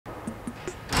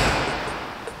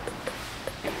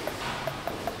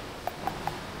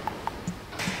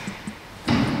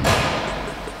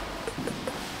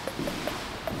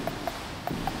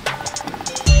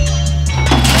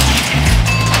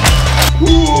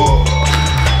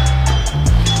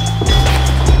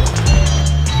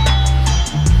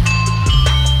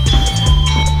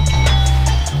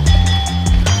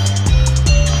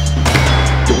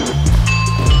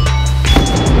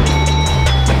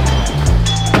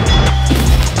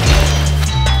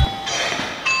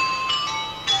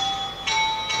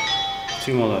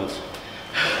2 more loads.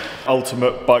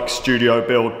 Ultimate bike studio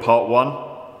build part 1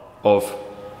 of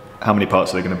how many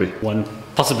parts are there going to be? 1,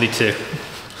 possibly 2.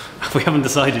 We haven't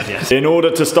decided yet. In order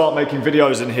to start making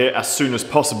videos in here as soon as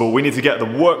possible, we need to get the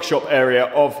workshop area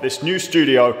of this new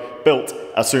studio built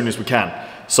as soon as we can.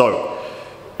 So,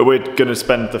 we're going to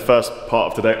spend the first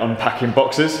part of today unpacking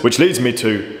boxes, which leads me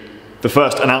to the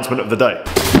first announcement of the day.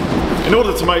 In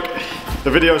order to make the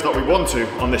videos that we want to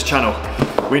on this channel,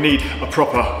 we need a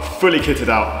proper, fully kitted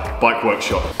out bike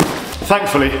workshop.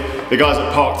 Thankfully, the guys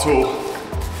at Park Tool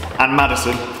and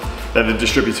Madison, they're the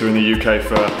distributor in the UK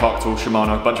for Park Tool,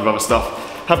 Shimano, a bunch of other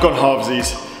stuff, have gone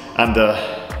halvesies and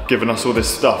given us all this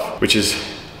stuff, which is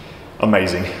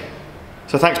amazing.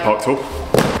 So thanks, Park Tool.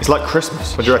 It's like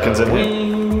Christmas. What do you reckon's in here?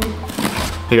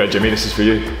 Here you go, Jimmy, this is for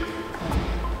you.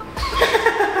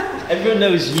 Everyone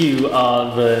knows you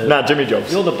are the... Nah, Jimmy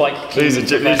Jobs. You're the bike king. These are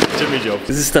Jimmy Jobs.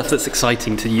 This is stuff that's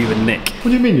exciting to you and Nick. What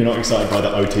do you mean you're not excited by the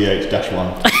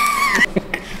OTH-1?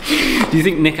 Do you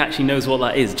think Nick actually knows what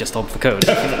that is just off the code?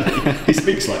 He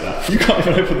speaks like that. You can't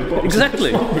even open the box.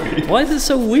 Exactly. Why is it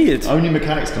so weird? Only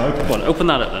mechanics can open it. Go on, open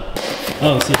that up then.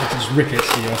 Oh, see if I can just rip it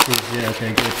to you afterwards. Yeah,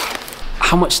 okay, good.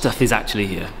 How much stuff is actually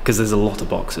here? Because there's a lot of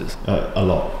boxes. A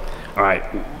lot. All right.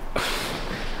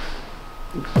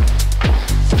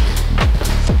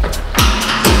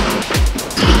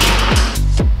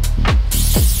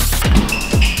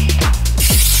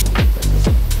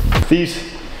 These,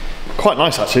 quite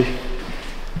nice actually,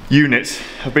 units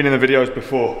have been in the videos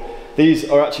before. These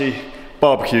are actually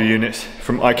barbecue units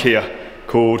from IKEA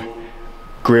called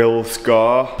Grill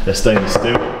Scar. They're stainless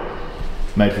steel,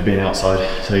 made for being outside,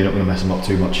 so you're not going to mess them up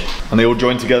too much. And they all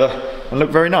join together and look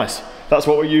very nice. That's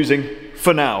what we're using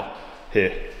for now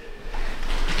here.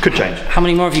 Could change. How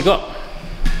many more have you got?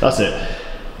 That's it.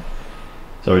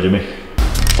 Sorry, Jimmy.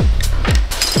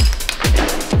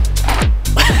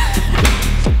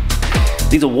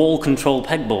 These are wall control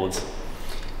pegboards.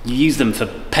 You use them for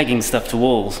pegging stuff to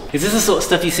walls. Is this the sort of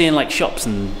stuff you see in like shops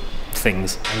and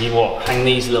things? And you what? Hang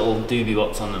these little doobie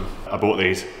bots on them? I bought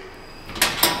these.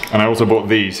 And I also bought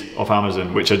these off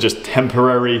Amazon, which are just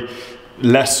temporary,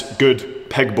 less good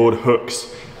pegboard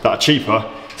hooks that are cheaper,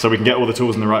 so we can get all the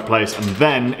tools in the right place. And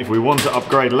then, if we want to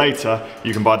upgrade later,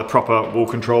 you can buy the proper wall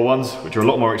control ones, which are a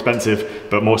lot more expensive,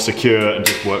 but more secure and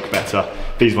just work better.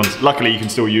 These ones, luckily you can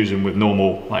still use them with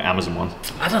normal, like Amazon ones.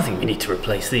 I don't think we need to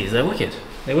replace these, they're wicked.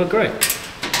 They work great.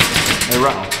 They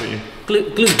rattle, don't you?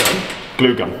 Glue gun?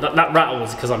 Glue gun. That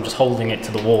rattles because I'm just holding it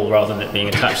to the wall rather than it being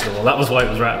attached to the wall. That was why it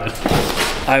was rattling.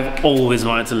 I've always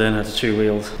wanted to learn how to chew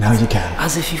wheels. Now you can.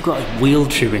 As if you've got a wheel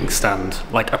chewing stand,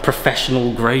 like a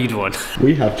professional grade one.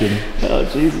 We have, Jimmy. Oh,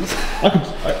 Jesus.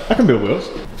 I can build wheels.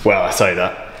 Well, I say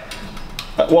that.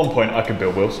 At one point, I could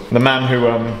build wheels. The man who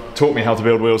taught me how to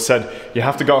build wheels said, you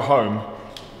have to go home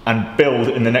and build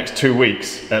in the next 2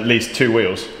 weeks at least 2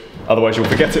 wheels. Otherwise, you'll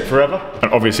forget it forever.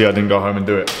 And obviously, I didn't go home and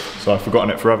do it, so I've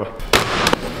forgotten it forever.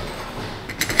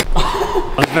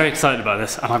 I'm very excited about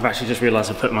this, and I've actually just realised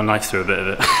I put my knife through a bit of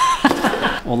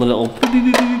it. All the little boop,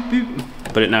 boop, boop, boop,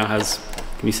 boop. But it now has,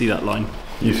 can you see that line?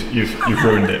 You've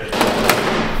ruined it.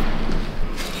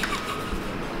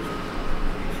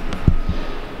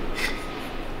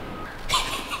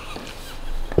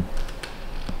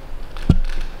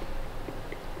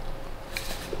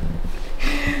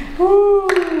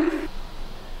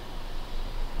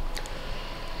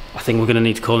 I think we're going to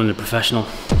need to call in a professional.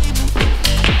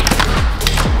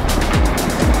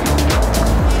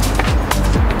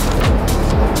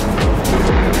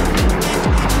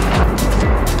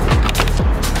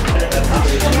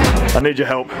 I need your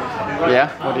help. Yeah?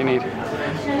 What do you need?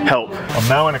 Help. I'm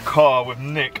now in a car with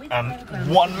Nick and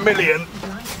 1 million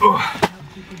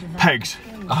pegs.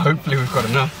 Hopefully we've got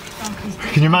enough.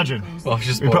 Can you imagine? Well, I've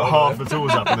just we put half the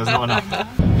tools up and there's not enough.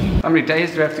 How many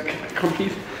days do we have to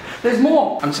complete? There's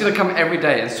more! I'm just gonna come every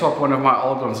day and swap one of my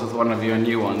old ones with one of your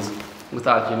new ones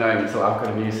without you knowing until I've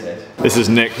got a new set. This is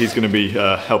Nick. He's going to be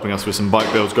helping us with some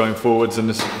bike builds going forwards, and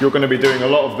you're going to be doing a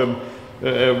lot of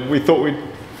them. We thought we'd...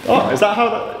 Oh, is that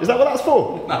what that's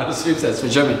for? No, the soup set's for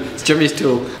Jimmy. It's Jimmy's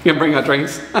tool. We can bring our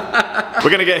drinks. We're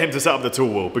going to get him to set up the tool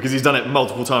wall because he's done it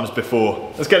multiple times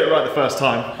before. Let's get it right the first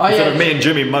time. Instead of me and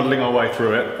Jimmy muddling our way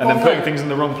through it and then putting things in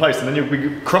the wrong place, and then you'll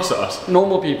be cross at us.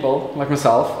 Normal people, like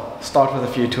myself, start with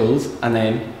a few tools and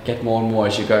then get more and more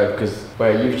as you go, because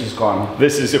where you've just gone...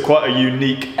 This is quite a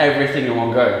unique... Everything in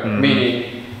one go.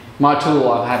 Meaning, my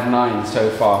tool, I've had 9 so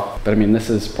far. But I mean,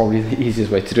 this is probably the easiest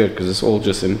way to do it because it's all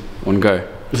just in one go.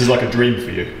 This is like a dream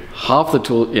for you. Half the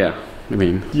tool, yeah. I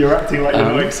mean... You're acting like you're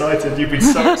not excited. You've been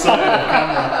so excited on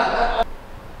camera.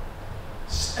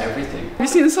 Just everything. Have you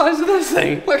seen this size of this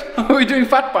thing. Look, are we doing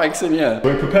fat bikes in here?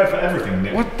 We're prepared for everything,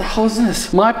 Nick. What the hell is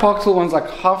this? My Park Tool one's like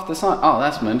half the size. Oh,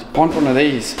 that's mint. I want one of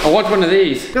these. I want one of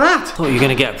these. Look at that. I thought you were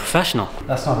going to get a professional.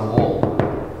 That's not a wall.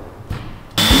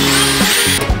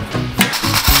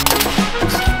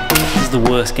 This is the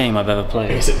worst game I've ever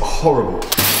played. Is it horrible? Is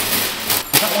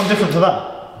that one different to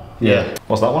that? Yeah.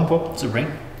 What's that one for? It's a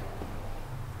ring.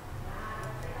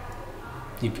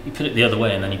 You put it the other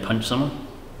way and then you punch someone.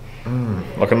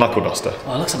 Like a knuckle duster.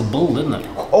 Oh, it looks like a bull, doesn't it?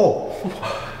 Oh!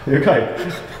 You okay?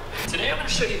 Today I'm going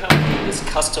to show you how to make this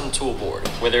custom tool board.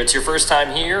 Whether it's your first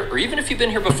time here, or even if you've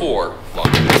been here before.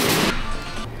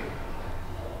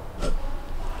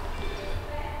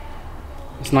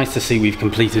 It's nice to see we've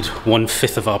completed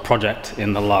 1/5 of our project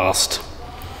in the last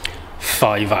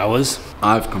 5 hours.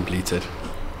 I've completed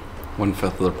 1/5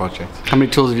 of the project. How many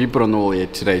tools have you put on the wall here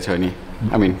today, Tony?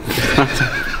 I mean...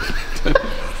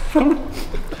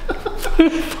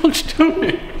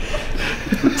 Tony.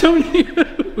 Tony.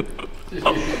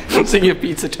 I'm thinking of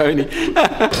pizza, Tony.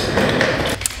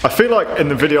 I feel like in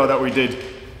the video that we did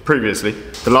previously,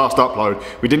 the last upload,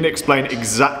 we didn't explain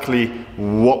exactly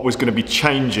what was going to be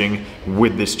changing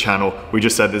with this channel. We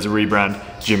just said there's a rebrand,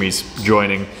 Jimmy's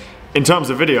joining. In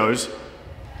terms of videos,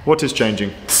 what is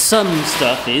changing? Some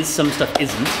stuff is, some stuff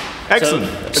isn't.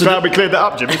 Excellent. So glad we cleared that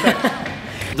up, Jimmy.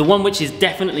 The one which is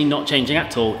definitely not changing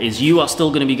at all is you are still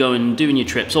going to be going, doing your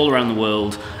trips all around the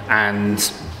world and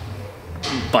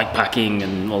bike packing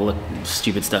and all the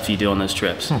stupid stuff you do on those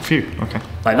trips. Oh, phew, okay.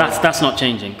 Like that's not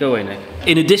changing. Go away, Nick.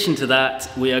 In addition to that,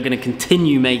 we are going to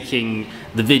continue making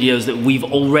the videos that we've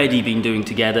already been doing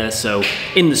together. So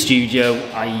in the studio,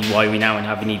 i.e. why we now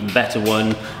have an even better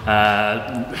one.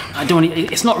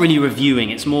 It's not really reviewing,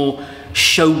 it's more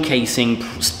showcasing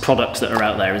products that are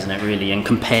out there, isn't it, really, and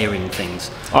comparing things.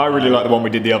 I really like the one we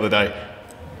did the other day,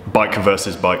 bike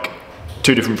versus bike,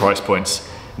 2 different price points.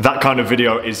 That kind of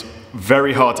video is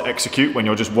very hard to execute when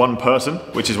you're just one person,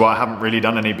 which is why I haven't really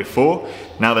done any before.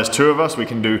 Now there's 2 of us, we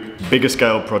can do bigger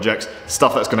scale projects,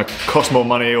 stuff that's going to cost more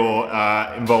money or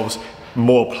involves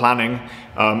more planning.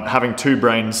 Having 2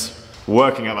 brains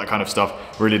working at that kind of stuff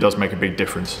really does make a big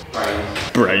difference.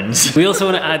 Brains. We also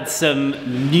want to add some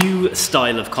new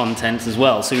style of content as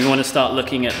well. So we want to start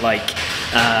looking at like,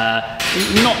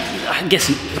 I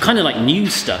guess, kind of like new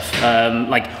stuff.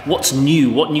 Like what's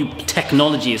new, what new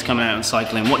technology is coming out in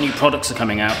cycling, what new products are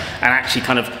coming out, and actually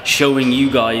kind of showing you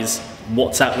guys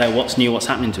what's out there, what's new, what's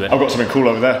happening to it. I've got something cool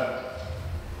over there.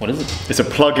 What is it? It's a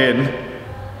plug-in,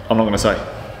 I'm not going to say,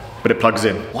 but it plugs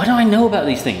in. Why do I know about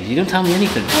these things? You don't tell me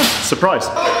anything. Surprise.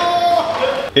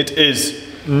 It is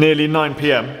nearly 9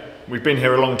 PM. We've been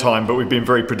here a long time, but we've been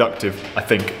very productive, I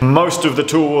think. Most of the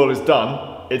tool wall is done.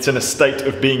 It's in a state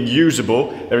of being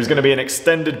usable. There is going to be an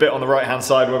extended bit on the right-hand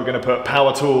side where we're going to put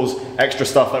power tools, extra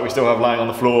stuff that we still have lying on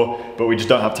the floor, but we just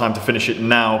don't have time to finish it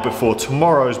now before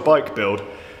tomorrow's bike build.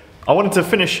 I wanted to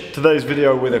finish today's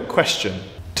video with a question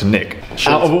to Nick.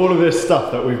 Out of all of this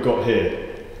stuff that we've got here,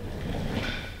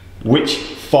 which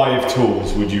 5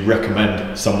 tools would you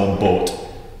recommend someone bought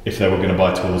if they were going to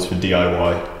buy tools for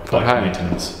DIY bike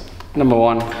maintenance? Number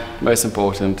 1, most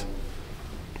important,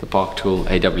 the Park Tool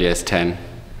AWS 10.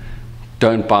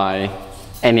 Don't buy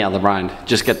any other brand,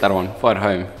 just get that one for at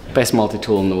home. Best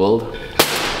multi-tool in the world.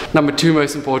 Number 2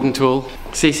 most important tool,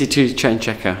 CC2 chain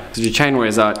checker. Because your chain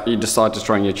wears out, you just start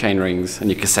destroying your chain rings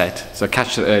and your cassette. So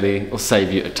catch it early, will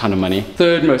save you a ton of money.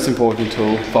 3rd most important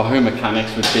tool for home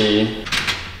mechanics would be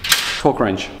torque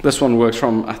wrench. This one works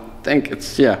from, I think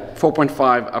it's,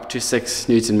 4.5 up to 6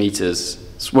 Newton meters.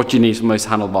 It's what you need for most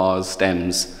handlebars,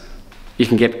 stems. You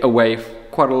can get away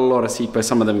quite a lot of seat posts.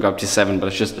 Some of them go up to 7,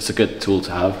 but it's a good tool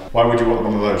to have. Why would you want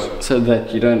one of those? So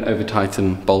that you don't over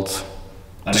tighten bolts.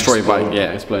 And destroy your bike,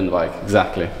 explode. explode the bike,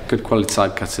 exactly. Good quality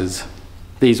side cutters.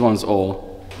 These ones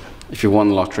all, if you won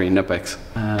the lottery, Nipex.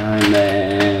 And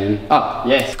then,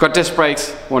 yes, got disc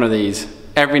brakes, one of these.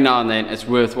 Every now and then it's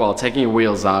worthwhile taking your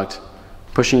wheels out,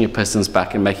 pushing your pistons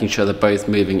back and making sure they're both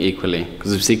moving equally.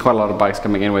 Because we see quite a lot of bikes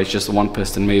coming in where it's just the one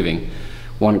piston moving.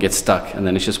 One gets stuck and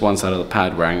then it's just one side of the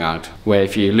pad wearing out. Where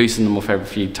if you loosen them off every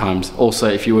few times, also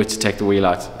if you were to take the wheel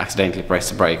out, accidentally press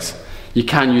the brakes. You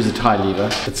can use a tie lever,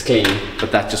 it's clean,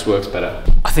 but that just works better.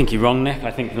 I think you're wrong, Nick.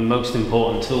 I think the most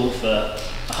important tool for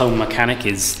a home mechanic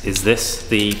is this,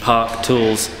 the Park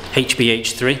Tools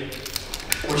HBH3.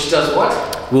 Which does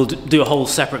what? We'll do a whole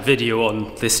separate video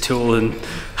on this tool and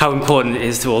how important it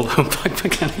is to all home bike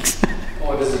mechanics.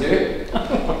 What does it do?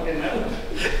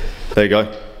 There you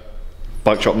go.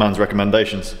 Bike Shop Man's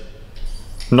recommendations.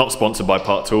 Not sponsored by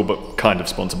Park Tool, but kind of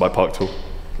sponsored by Park Tool.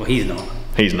 Well, he's not.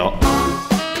 He's not.